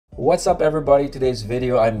What's up everybody? Today's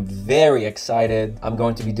video, I'm very excited. I'm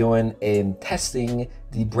going to be doing and testing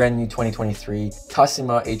the brand new 2023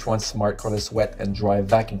 Tosima H1 Smart Cordless Wet and Dry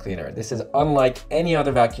Vacuum Cleaner. This is unlike any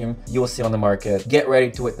other vacuum you will see on the market. Get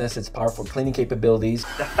ready to witness its powerful cleaning capabilities.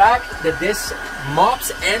 The fact that this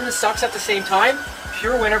mops and sucks at the same time,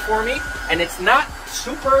 pure winner for me, and it's not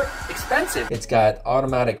super expensive. It's got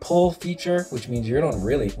automatic pull feature, which means you don't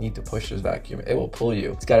really need to push this vacuum. It will pull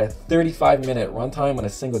you. It's got a 35-minute runtime on a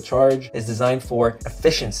single charge. It's designed for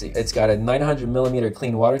efficiency. It's got a 900mm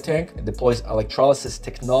clean water tank. It deploys electrolysis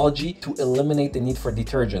technology to eliminate the need for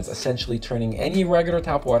detergents, essentially turning any regular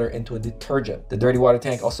tap water into a detergent. The dirty water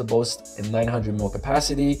tank also boasts a 900ml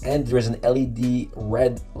capacity, and there's an LED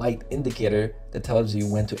red light indicator that tells you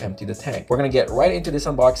when to empty the tank. We're gonna get right into this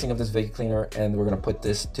unboxing of this vacuum cleaner, and we're gonna put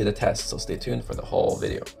this to the test, so stay tuned for the whole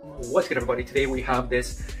video. What's good everybody? Today we have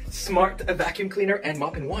this smart vacuum cleaner and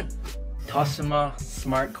mop in one. Tosima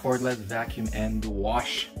Smart Cordless Vacuum and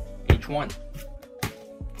Wash H1.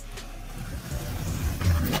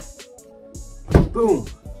 Boom!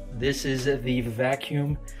 This is the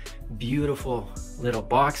vacuum. Beautiful little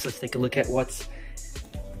box. Let's take a look at what's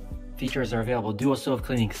features are available. Dual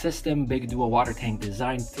self-cleaning system, big dual water tank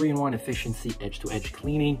design, 3-in-1 efficiency, edge-to-edge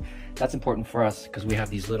cleaning. That's important for us because we have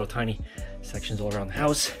these little tiny sections all around the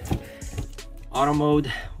house. Auto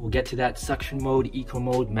mode, we'll get to that. Suction mode, eco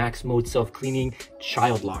mode, max mode, self-cleaning,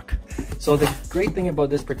 child lock. So the great thing about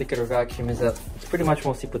this particular vacuum is that it's pretty much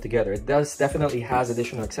mostly put together. It definitely has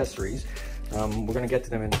additional accessories. We're gonna get to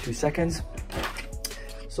them in 2 seconds.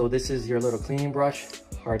 So this is your little cleaning brush,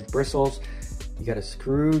 hard bristles. You got a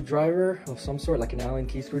screwdriver of some sort, like an Allen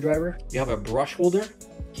key screwdriver. You have a brush holder.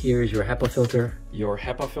 Here's your HEPA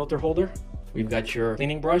filter holder. We've got your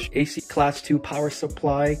cleaning brush, AC class 2 power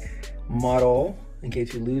supply model. In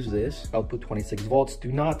case you lose this, output 26 volts.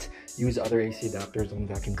 Do not use other AC adapters on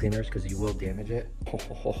vacuum cleaners because you will damage it.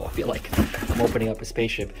 I feel like I'm opening up a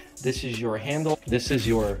spaceship. This is your handle. This is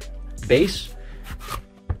your base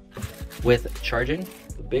with charging.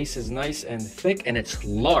 The base is nice and thick and it's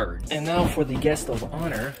large. And now for the guest of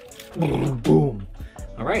honor. Boom, boom.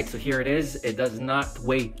 All right, so here it is. It does not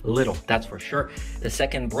weigh little, that's for sure. The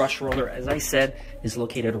second brush roller, as I said, is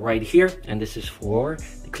located right here, and this is for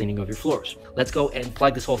the cleaning of your floors. Let's go and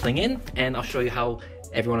plug this whole thing in, and I'll show you how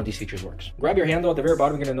every one of these features works. Grab your handle. At the very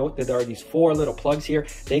bottom, you're gonna note that there are these 4 little plugs here.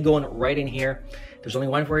 They go in right in here. There's only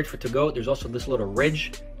one for it to go. There's also this little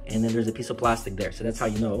ridge, and then there's a piece of plastic there. So that's how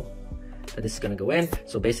you know that this is gonna go in.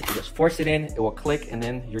 So basically just force it in, it will click, and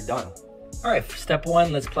then you're done. All right, for step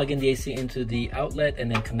 1, let's plug in the AC into the outlet and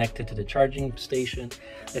then connect it to the charging station.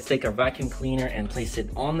 Let's take our vacuum cleaner and place it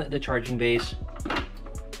on the charging base.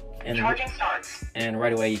 And charging starts. And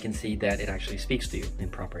right away you can see that it actually speaks to you in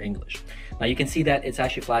proper English. Now you can see that it's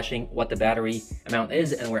actually flashing what the battery amount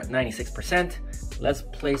is, and we're at 96%. Let's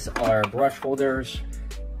place our brush holders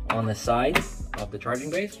on the side of the charging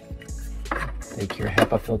base. Take your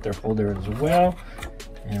HEPA filter holder as well,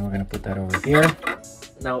 and we're gonna put that over here.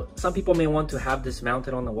 Now, some people may want to have this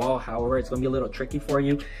mounted on the wall. However, it's gonna be a little tricky for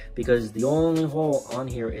you because the only hole on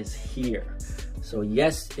here is here. So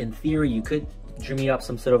yes, in theory, you could jimmy up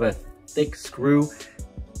some sort of a thick screw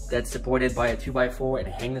that's supported by a 2x4 and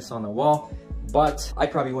hang this on the wall, but I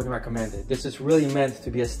probably wouldn't recommend it. This is really meant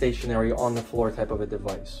to be a stationary on the floor type of a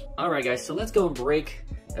device. All right, guys, so let's go and break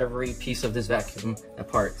every piece of this vacuum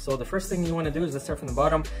apart. So the first thing you want to do is, let's start from the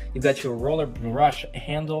bottom. You've got your roller brush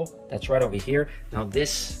handle that's right over here. Now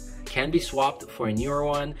this can be swapped for a newer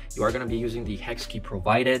one. You are going to be using the hex key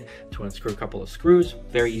provided to unscrew a couple of screws.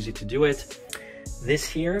 Very easy to do it. This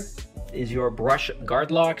here is your brush guard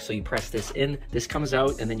lock. So you press this in, this comes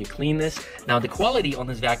out, and then you clean this. Now the quality on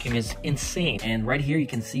this vacuum is insane. And right here you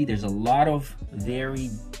can see there's a lot of very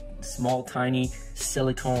small, tiny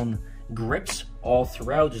silicone grips all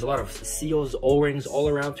throughout. There's a lot of seals, O-rings all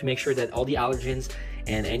around to make sure that all the allergens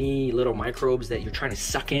and any little microbes that you're trying to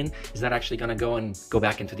suck in is not actually going to go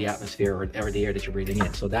back into the atmosphere or the air that you're breathing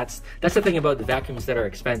in. So that's the thing about the vacuums that are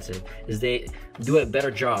expensive, is they do a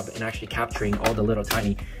better job in actually capturing all the little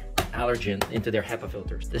tiny allergen into their HEPA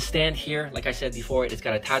filters. The stand here, like I said before, it's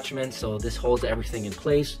got attachments, so this holds everything in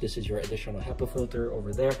place. This is your additional HEPA filter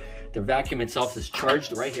over there. The vacuum itself is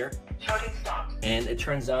charged right here. Charging stopped. And it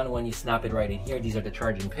turns on when you snap it right in here. These are the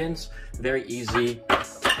charging pins. Very easy.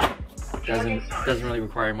 Doesn't really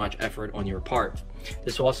require much effort on your part.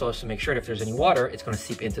 This will also make sure that if there's any water, it's going to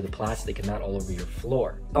seep into the plastic and not all over your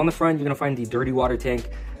floor. On the front, you're going to find the dirty water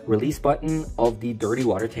tank release button of the dirty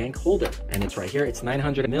water tank holder, and it's right here. It's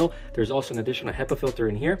 900 ml. There's also an additional HEPA filter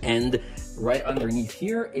in here, and right underneath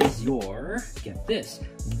here is your, get this,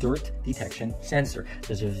 dirt detection sensor.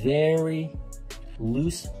 There's a very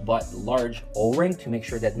loose but large O-ring to make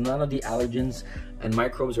sure that none of the allergens and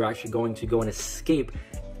microbes are actually going to go and escape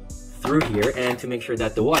through here, and to make sure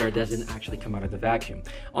that the water doesn't actually come out of the vacuum.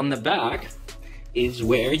 On the back is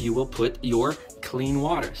where you will put your clean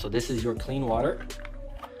water. So this is your clean water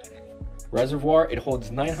reservoir. It holds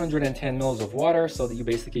 910 mils of water, so that you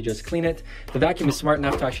basically just clean it. The vacuum is smart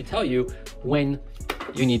enough to actually tell you when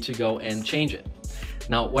you need to go and change it.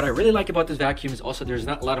 Now, what I really like about this vacuum is also there's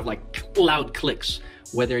not a lot of like loud clicks.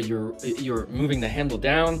 Whether you're moving the handle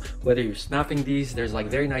down, whether you're snapping these, there's like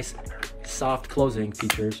very nice soft closing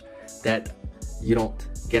features that you don't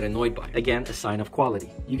get annoyed by. Again, a sign of quality.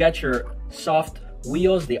 You got your soft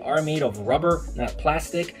wheels. They are made of rubber, not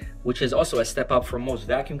plastic, which is also a step up from most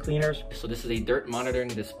vacuum cleaners. So this is a dirt monitoring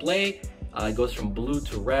display. It goes from blue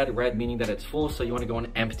to red meaning that it's full, so you want to go and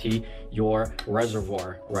empty your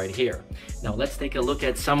reservoir right here. Now let's take a look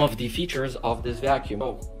at some of the features of this vacuum.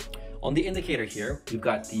 On the indicator here, we've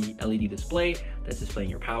got the LED display that's displaying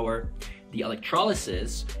your power. The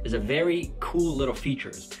electrolysis is a very cool little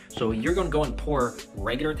features. So you're gonna go and pour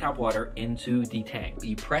regular tap water into the tank.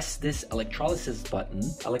 You press this electrolysis button.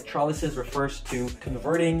 Electrolysis refers to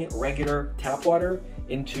converting regular tap water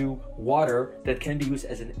into water that can be used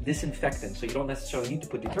as a disinfectant. So you don't necessarily need to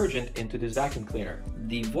put detergent into this vacuum cleaner.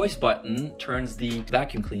 The voice button turns the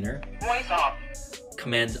vacuum cleaner. Voice off.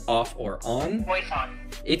 Commands off or on. Voice on.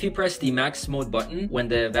 If you press the max mode button when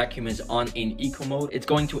the vacuum is on in eco mode, it's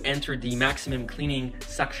going to enter the maximum cleaning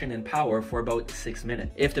suction and power for about 6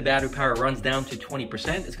 minutes. If the battery power runs down to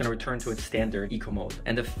 20%, it's going to return to its standard eco mode.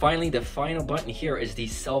 And finally, the final button here is the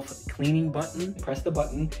self-cleaning button. Press the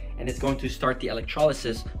button and it's going to start the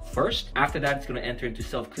electrolysis first. After that, it's going to enter into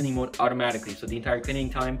self-cleaning mode automatically. So the entire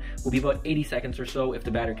cleaning time will be about 80 seconds or so. If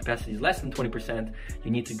the battery capacity is less than 20%,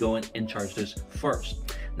 you need to go and charge this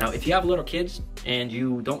first. Now, if you have little kids and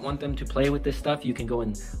you don't want them to play with this stuff, you can go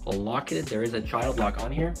and lock it. There is a child lock on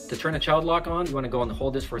here. To turn a child lock on, you want to go and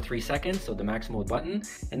hold this for 3 seconds, so the max mode button.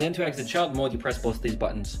 And then to exit child mode, you press both these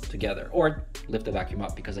buttons together, or lift the vacuum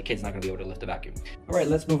up because the kid's not going to be able to lift the vacuum. All right,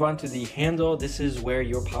 let's move on to the handle. This is where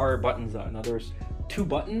your power buttons are. Now, there's 2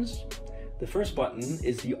 buttons. The first button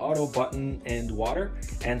is the auto button and water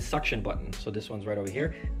and suction button. So this one's right over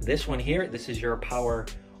here. This one here, this is your power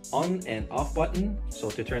on and off button. So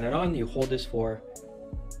to turn it on, you hold this for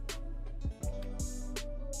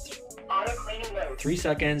Auto cleaning mode. 3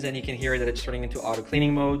 seconds, and you can hear that it's turning into auto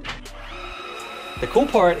cleaning mode. The cool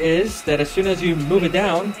part is that as soon as you move it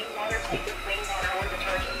down,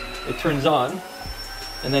 it turns on,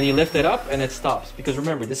 and then you lift it up and it stops. Because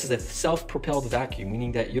remember, this is a self-propelled vacuum,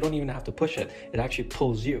 meaning that you don't even have to push it. It actually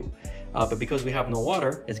pulls you. But because we have no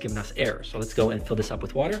water, it's giving us air. So let's go and fill this up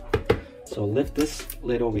with water. So lift this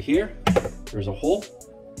lid over here. There's a hole.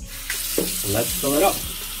 Let's fill it up.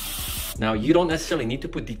 Now, you don't necessarily need to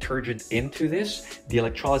put detergent into this. The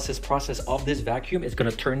electrolysis process of this vacuum is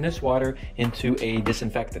going to turn this water into a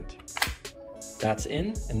disinfectant. That's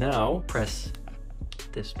in. And now press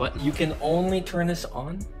this button. You can only turn this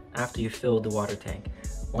on after you fill the water tank.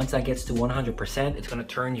 Once that gets to 100%, it's going to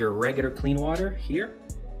turn your regular clean water here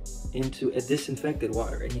into a disinfected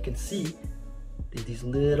water. And you can see these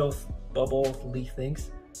little bubble leaf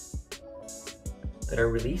things that are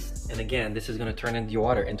released. And again, this is going to turn into your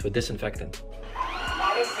water into a disinfectant.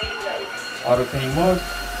 Auto cleaning mode. Auto cleaning mode.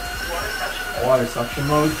 Water suction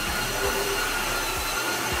mode.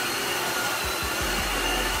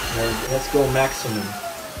 And let's go maximum.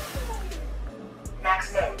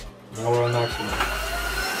 Max mode. Now we're on maximum.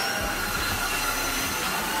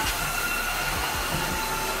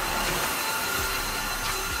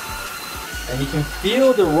 And you can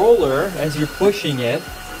feel the roller as you're pushing it,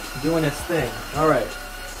 doing its thing. All right,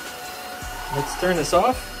 let's turn this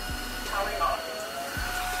off. Powering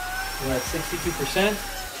off. We're at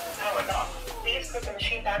 62%. Powered off. Please put the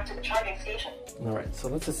machine back to the charging station. All right, so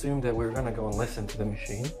let's assume that we're gonna go and listen to the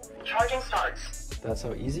machine. Charging starts. That's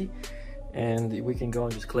how easy. And we can go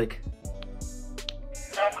and just click.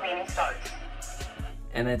 Self-cleaning starts.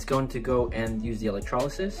 And it's going to go and use the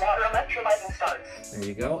electrolysis. Water electrolyzing starts. There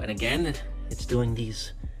you go. And again, it's doing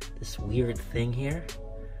this weird thing here.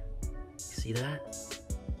 See that?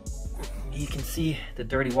 You can see the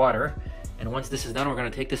dirty water. And once this is done, we're gonna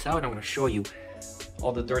take this out and I'm gonna show you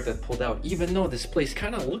all the dirt that pulled out, even though this place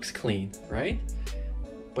kind of looks clean, right?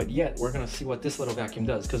 But yet we're gonna see what this little vacuum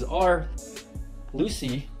does, because our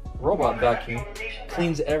Lucy robot vacuum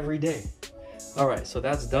cleans every day. All right, so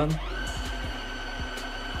that's done.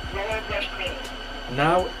 Roller brush cleaning.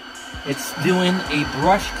 Now it's doing a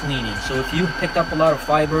brush cleaning. So if you picked up a lot of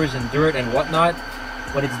fibers and dirt and whatnot,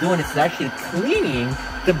 what it's doing is actually cleaning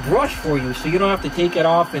the brush for you, so you don't have to take it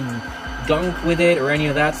off and gunk with it or any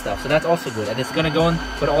of that stuff. So that's also good. And it's gonna go and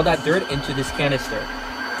put all that dirt into this canister.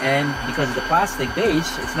 And because of the plastic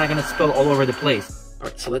base, it's not gonna spill all over the place. All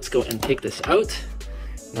right, so let's go and take this out.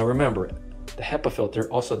 Now remember, the HEPA filter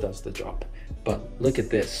also does the job. But look at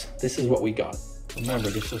this. This is what we got. Remember,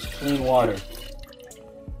 this is clean water,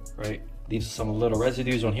 right? Leaves some little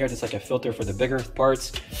residues on here. Just like a filter for the bigger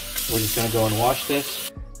parts. We're just gonna go and wash this.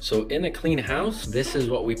 So in a clean house, this is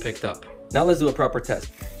what we picked up. Now let's do a proper test.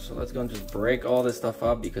 So let's go and just break all this stuff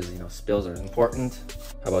up because, you know, spills are important.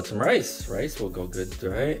 How about some rice? Rice will go good,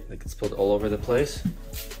 right? Like it's spilled all over the place.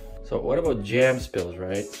 So what about jam spills,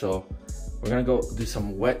 right? So we're gonna go do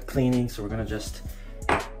some wet cleaning. So we're gonna just,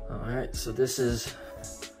 all right, so this is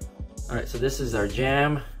our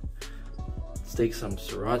jam. Let's take some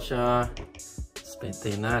sriracha. Let's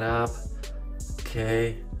clean that up.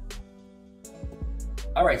 Okay.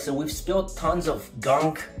 All right, so we've spilled tons of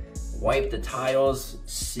gunk, wiped the tiles,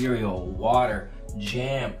 cereal, water,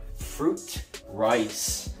 jam, fruit,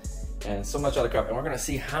 rice, and so much other crap. And we're gonna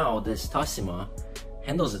see how this Tosima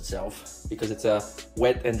handles itself because it's a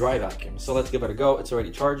wet and dry vacuum. So let's give it a go. It's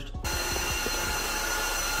already charged.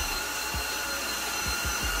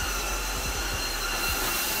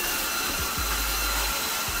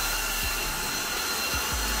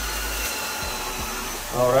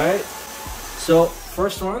 All right, so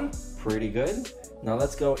first one, pretty good. Now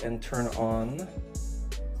let's go and turn on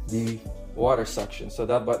the water suction. So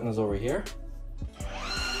that button is over here.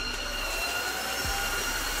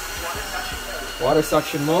 Water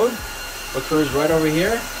suction mode occurs right over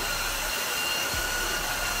here.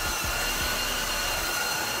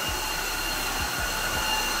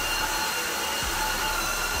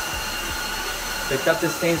 Picked up the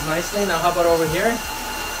stains nicely. Now how about over here?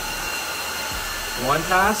 One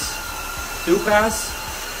pass, two pass.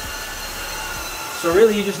 So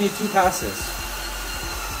really you just need two passes.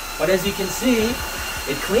 But as you can see,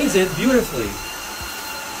 it cleans it beautifully.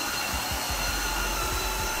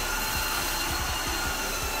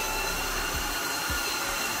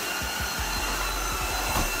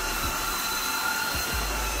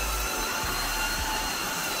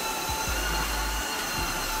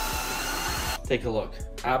 Take a look,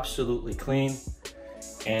 absolutely clean.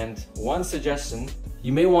 And one suggestion,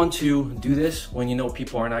 you may want to do this when you know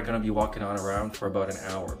people are not going to be walking on around for about an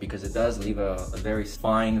hour because it does leave a very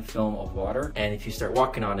fine film of water. And if you start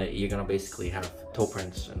walking on it, you're going to basically have toe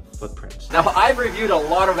prints and footprints. Now, I've reviewed a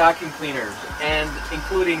lot of vacuum cleaners, and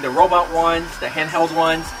including the robot ones, the handheld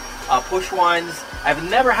ones, push ones. I've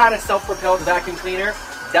never had a self-propelled vacuum cleaner.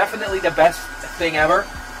 Definitely the best thing ever.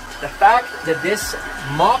 The fact that this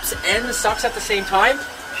mops and sucks at the same time,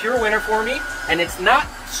 pure winner for me, and it's not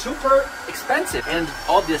super expensive. And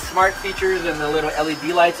all the smart features and the little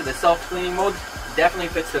LED lights and the self-cleaning mode definitely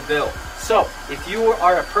fits the bill. So if you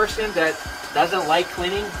are a person that doesn't like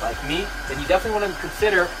cleaning like me, then you definitely want to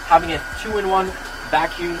consider having a 2-in-1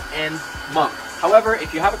 vacuum and mop. However,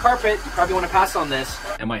 if you have a carpet, you probably want to pass on this.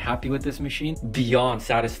 Am I happy with this machine? Beyond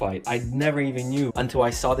satisfied. I never even knew until I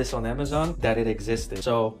saw this on Amazon that it existed.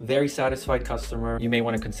 So very satisfied customer. You may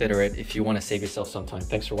want to consider it if you want to save yourself some time.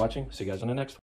 Thanks for watching. See you guys on the next one.